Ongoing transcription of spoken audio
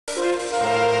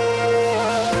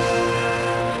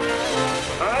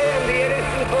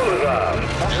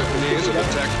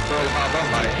protect Pearl Harbor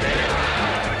by saying,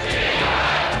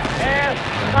 "Ask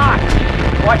not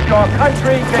what your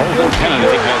country can do."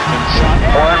 Kennedy has been shot.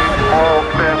 one small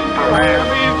step for man.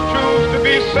 These truths to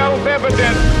be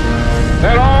self-evident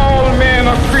that all men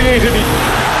are created equal.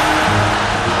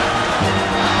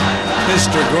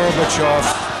 Mr. Gorbachev,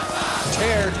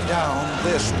 tear down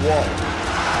this wall.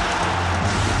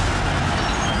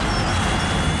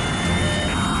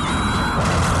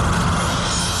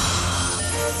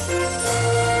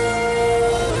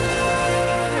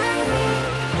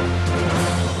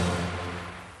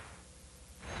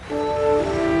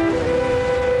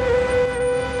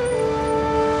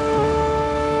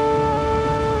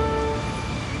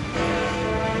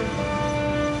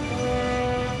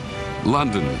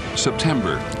 London,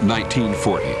 September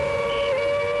 1940.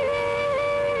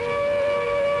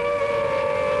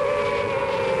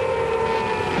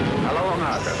 Hello,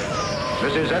 America.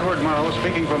 This is Edward Murrow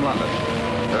speaking from London.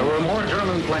 There were more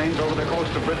German planes over the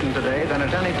coast of Britain today than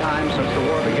at any time since the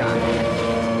war began.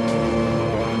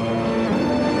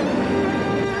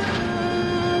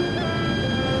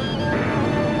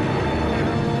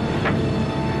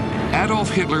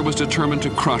 Adolf Hitler was determined to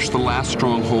crush the last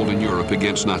stronghold in Europe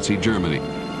against Nazi Germany.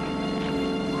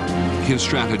 His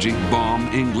strategy: bomb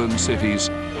England cities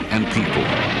and people.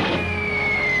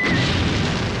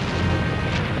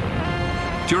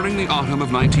 During the autumn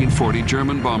of 1940,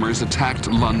 German bombers attacked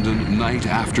London night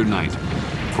after night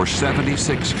for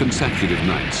 76 consecutive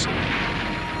nights.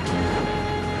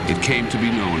 It came to be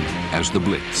known as the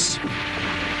Blitz.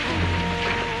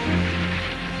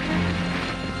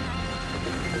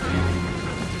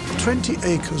 "20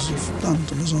 acres of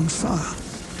London is on fire."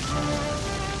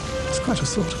 It's quite a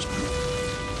thought, isn't it?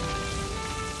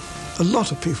 A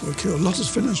lot of people were killed, a lot of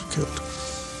civilians were killed.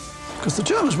 Because the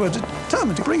Germans were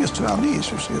determined to bring us to our knees,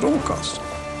 you see, at all costs.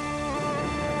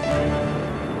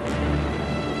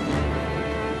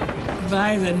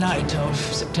 By the night of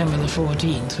September the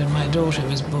 14th, when my daughter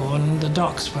was born, the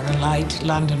docks were alight,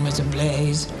 London was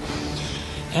ablaze.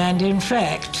 And in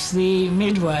fact, the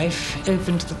midwife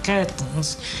opened the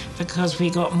curtains because we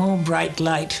got more bright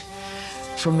light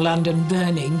from London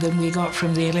burning than we got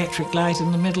from the electric light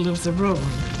in the middle of the room.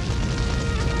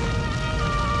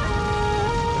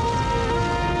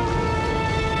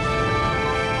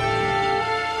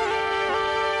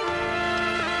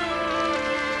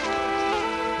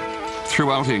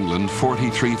 Throughout England,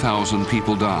 43,000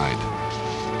 people died.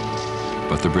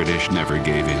 But the British never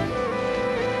gave in.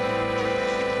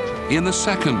 In the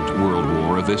Second World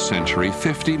War of this century,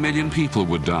 50 million people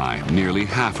would die, nearly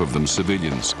half of them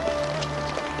civilians.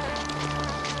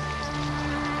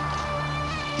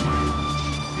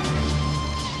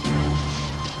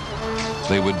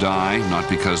 They would die not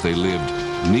because they lived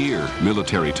near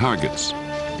military targets,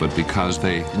 but because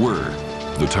they were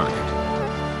the target.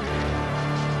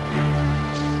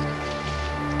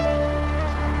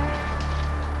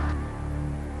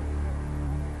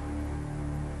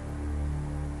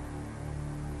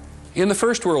 In the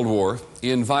First World War,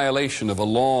 in violation of a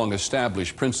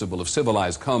long-established principle of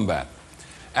civilized combat,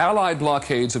 Allied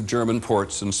blockades of German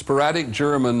ports and sporadic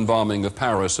German bombing of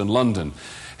Paris and London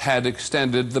had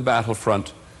extended the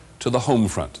battlefront to the home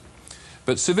front.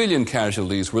 But civilian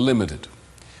casualties were limited.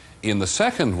 In the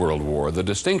Second World War, the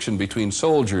distinction between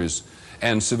soldiers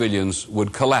and civilians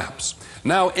would collapse.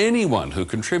 Now anyone who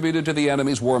contributed to the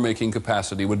enemy's war-making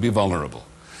capacity would be vulnerable,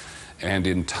 and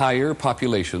entire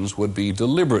populations would be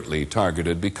deliberately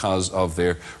targeted because of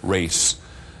their race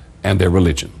and their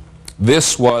religion.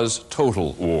 This was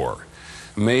total war,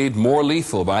 made more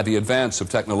lethal by the advance of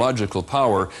technological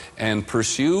power and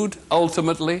pursued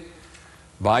ultimately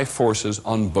by forces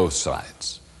on both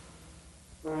sides.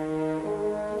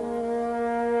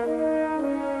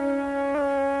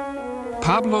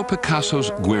 Pablo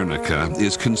Picasso's Guernica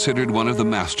is considered one of the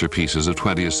masterpieces of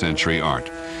 20th century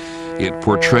art. It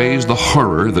portrays the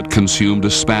horror that consumed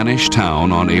a Spanish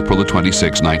town on April the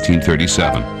 26,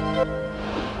 1937.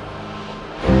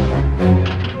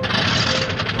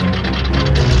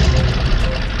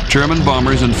 German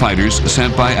bombers and fighters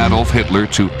sent by Adolf Hitler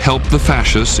to help the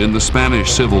fascists in the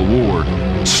Spanish Civil War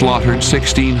slaughtered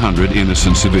 1,600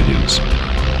 innocent civilians.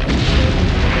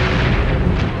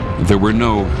 There were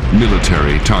no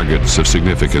military targets of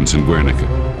significance in Guernica.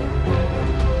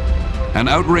 An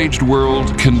outraged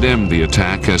world condemned the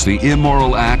attack as the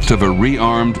immoral act of a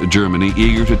rearmed Germany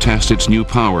eager to test its new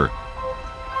power.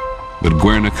 But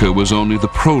Guernica was only the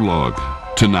prologue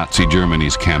to Nazi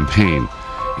Germany's campaign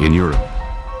in Europe.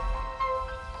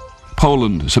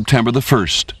 Poland, September the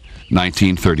 1st,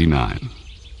 1939.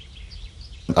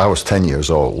 I was 10 years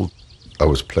old. I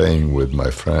was playing with my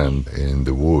friend in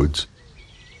the woods.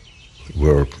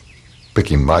 were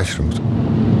picking mushrooms,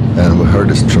 and we heard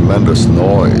this tremendous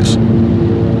noise.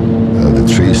 The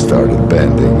trees started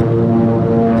bending,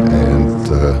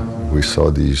 and we saw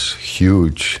these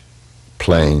huge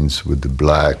planes with the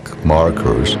black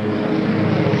markers.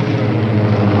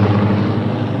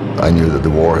 I knew that the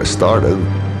war had started.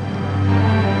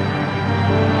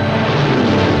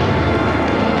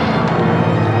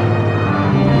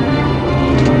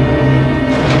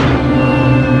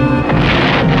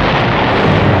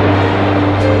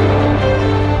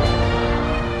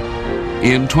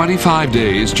 In 25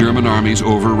 days, German armies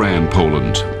overran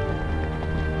Poland.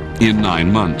 In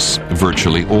 9 months,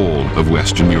 virtually all of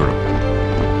Western Europe.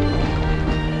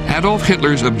 Adolf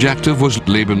Hitler's objective was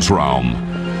Lebensraum,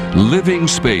 living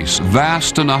space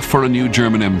vast enough for a new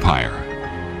German empire,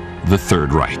 the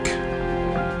Third Reich.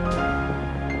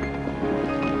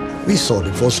 We thought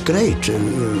it was great,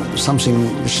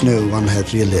 something which no one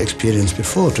had really experienced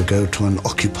before, to go to an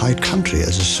occupied country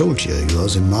as a soldier. You are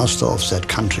the master of that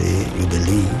country, you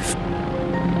believe.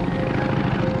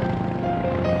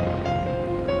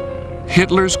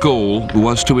 Hitler's goal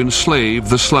was to enslave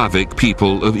the Slavic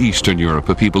people of Eastern Europe,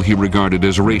 a people he regarded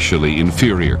as racially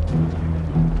inferior.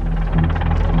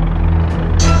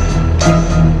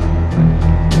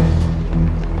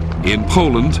 In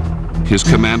Poland, his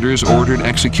commanders ordered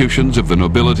executions of the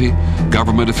nobility,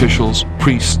 government officials,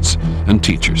 priests, and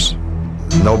teachers.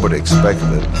 Nobody expected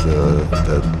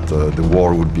that the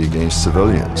war would be against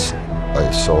civilians.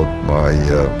 I saw my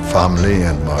family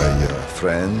and my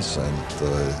friends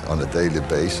and on a daily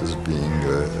basis being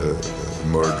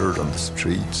murdered on the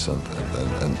streets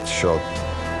and shot.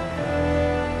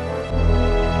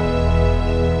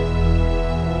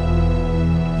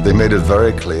 They made it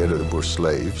very clear that we were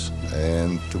slaves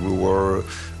and we were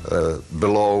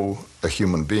below a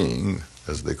human being,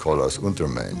 as they call us,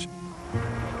 Untermensch.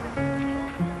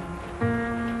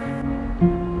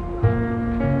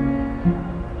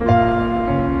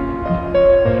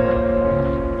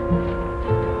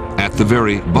 At the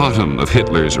very bottom of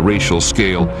Hitler's racial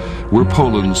scale were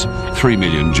Poland's 3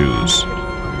 million Jews.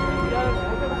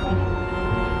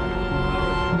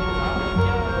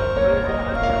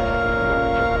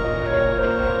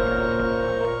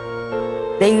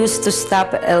 They used to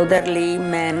stop elderly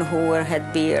men who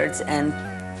had beards and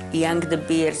yank the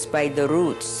beards by the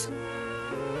roots.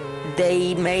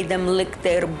 They made them lick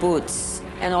their boots,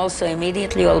 and also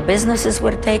immediately all businesses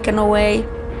were taken away.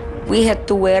 We had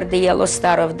to wear the yellow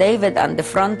Star of David on the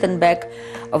front and back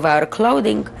of our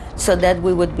clothing so that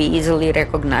we would be easily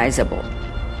recognizable.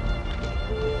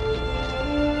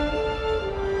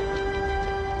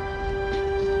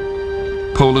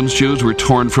 Poland's Jews were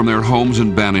torn from their homes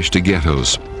and banished to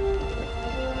ghettos.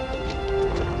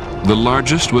 The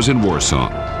largest was in Warsaw.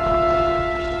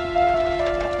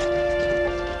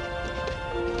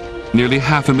 Nearly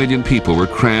 500,000 people were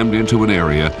crammed into an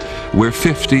area where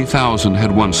 50,000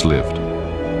 had once lived.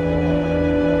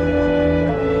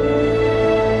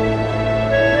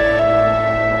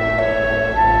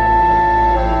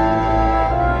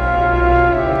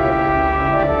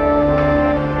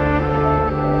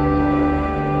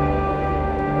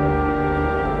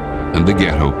 And the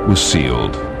ghetto was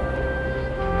sealed.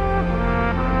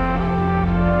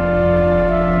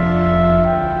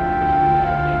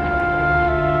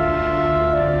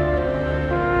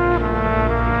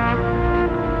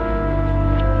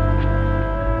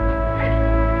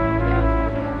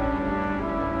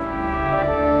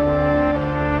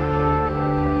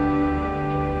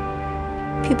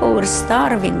 People were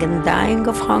starving and dying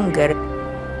of hunger.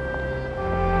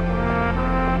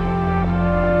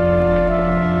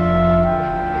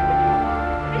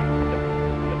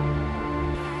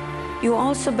 You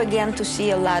also began to see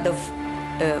a lot of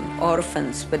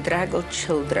orphans, bedraggled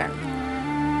children.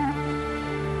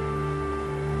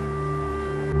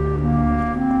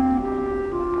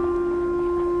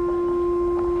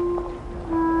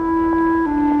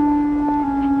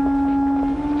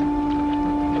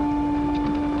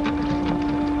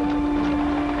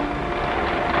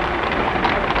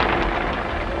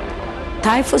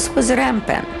 Typhus was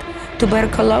rampant.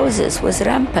 Tuberculosis was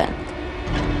rampant.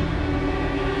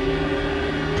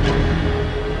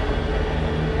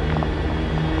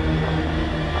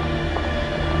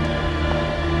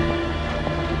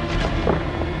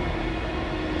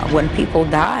 When people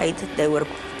died, they were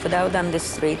put out on the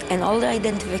street, and all the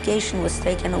identification was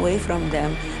taken away from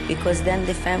them, because then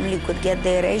the family could get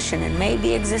their ration and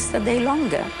maybe exist a day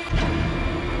longer.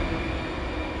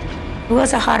 It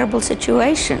was a horrible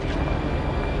situation.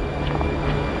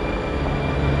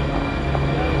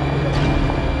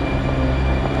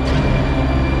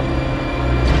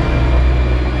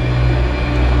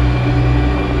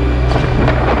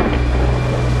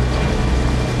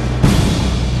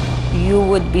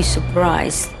 would be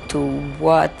surprised to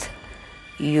what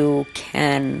you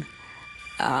can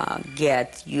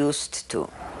get used to.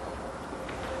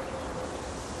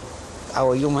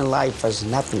 Our human life was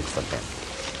nothing for them.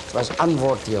 It was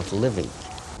unworthy of living.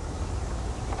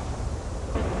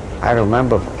 I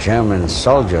remember German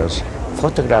soldiers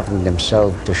photographing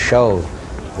themselves to show,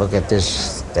 look at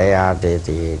this, they are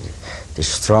the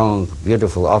strong,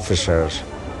 beautiful officers.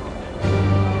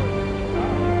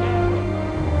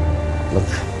 Look,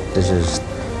 this is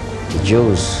the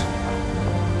Jews.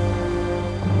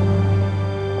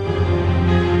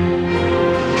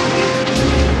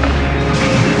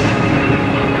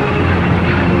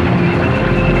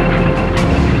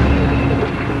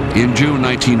 In June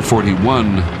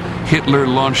 1941, Hitler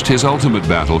launched his ultimate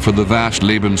battle for the vast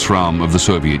Lebensraum of the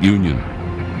Soviet Union.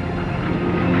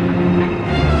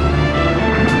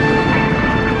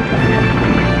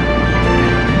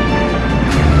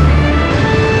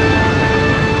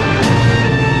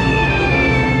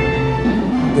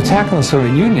 The attack on the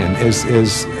Soviet Union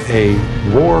is a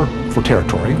war for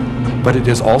territory, but it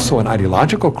is also an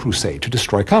ideological crusade to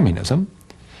destroy communism.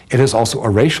 It is also a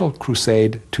racial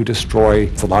crusade to destroy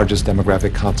the largest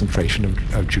demographic concentration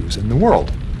of Jews in the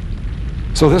world.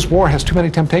 So this war has too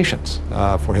many temptations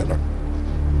for Hitler.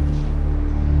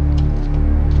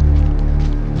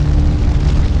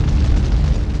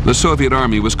 The Soviet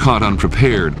army was caught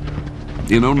unprepared.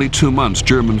 In only 2 months,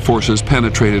 German forces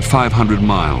penetrated 500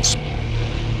 miles.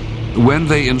 When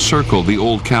they encircled the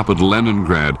old capital,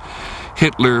 Leningrad,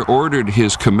 Hitler ordered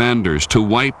his commanders to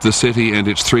wipe the city and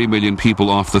its 3 million people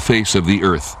off the face of the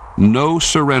earth. No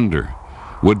surrender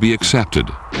would be accepted,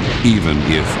 even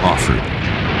if offered.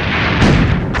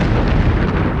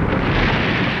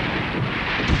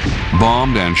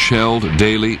 Bombed and shelled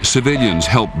daily, civilians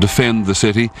helped defend the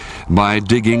city by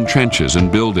digging trenches and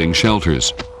building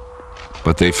shelters.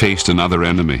 But they faced another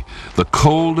enemy, the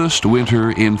coldest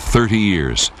winter in 30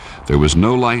 years. There was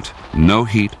no light, no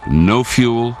heat, no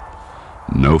fuel,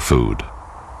 no food.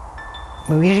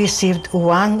 We received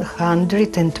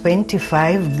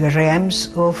 125 grams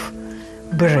of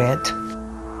bread.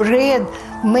 Bread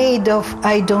made of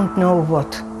I don't know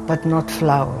what, but not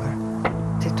flour.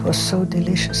 It was so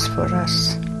delicious for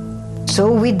us.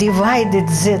 So we divided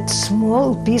that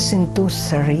small piece into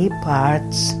 3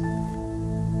 parts.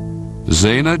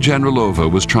 Zena Generalova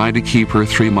was trying to keep her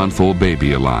 3-month-old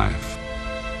baby alive.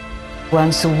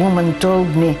 Once a woman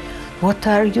told me, "What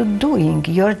are you doing?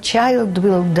 Your child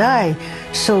will die,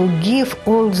 so give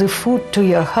all the food to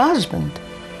your husband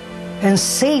and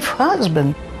save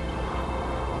husband."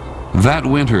 That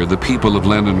winter, the people of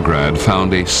Leningrad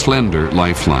found a slender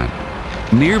lifeline.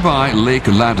 Nearby Lake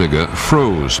Ladoga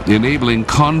froze, enabling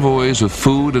convoys of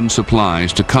food and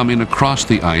supplies to come in across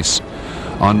the ice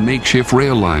on makeshift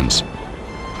rail lines.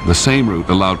 The same route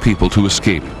allowed people to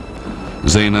escape.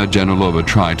 Zena Generalova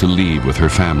tried to leave with her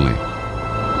family.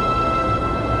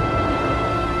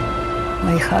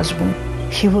 My husband,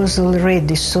 he was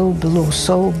already so blue,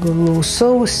 so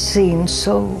thin,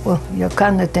 you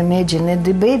cannot imagine. And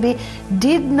the baby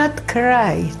did not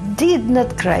cry.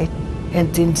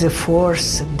 And in the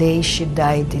 4th day, she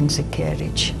died in the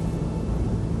carriage.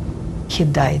 He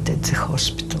died at the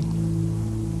hospital.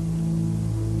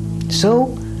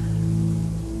 So,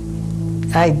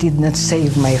 I did not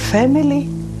save my family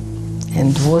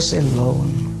and was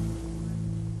alone.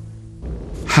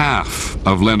 Half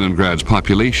of Leningrad's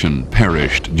population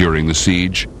perished during the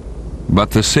siege,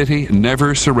 but the city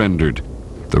never surrendered.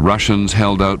 The Russians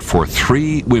held out for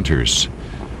 3 winters,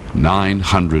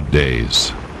 900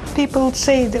 days. People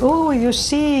say, "Oh, you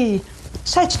see,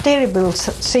 such terrible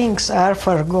things are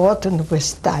forgotten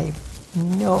with time."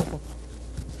 No.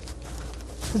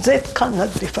 That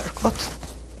cannot be forgotten.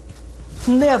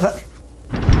 Never.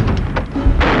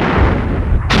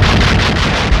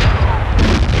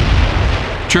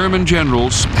 German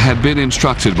generals had been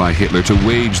instructed by Hitler to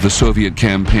wage the Soviet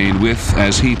campaign with,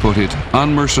 as he put it,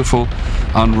 unmerciful,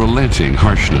 unrelenting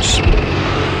harshness.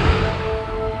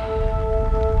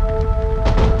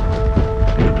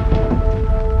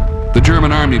 The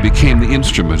German army became the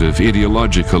instrument of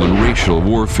ideological and racial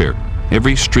warfare.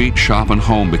 Every street, shop, and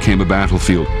home became a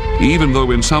battlefield, even though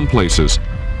in some places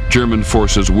German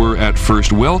forces were at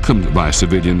first welcomed by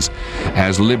civilians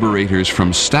as liberators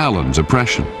from Stalin's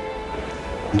oppression.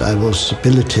 And I was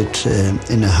billeted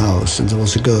in a house, and there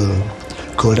was a girl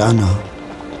called Anna.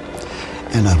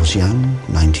 And I was young,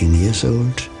 19 years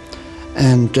old,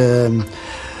 and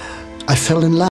I fell in love.